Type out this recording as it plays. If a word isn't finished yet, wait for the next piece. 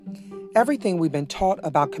Everything we've been taught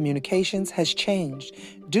about communications has changed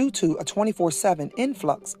due to a 24/7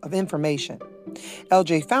 influx of information.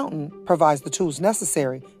 LJ Fountain provides the tools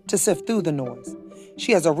necessary to sift through the noise.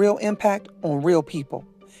 She has a real impact on real people.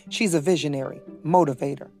 She's a visionary,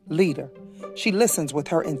 motivator, leader. She listens with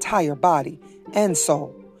her entire body and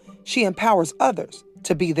soul. She empowers others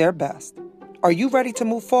to be their best. Are you ready to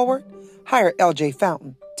move forward? Hire LJ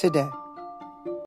Fountain today.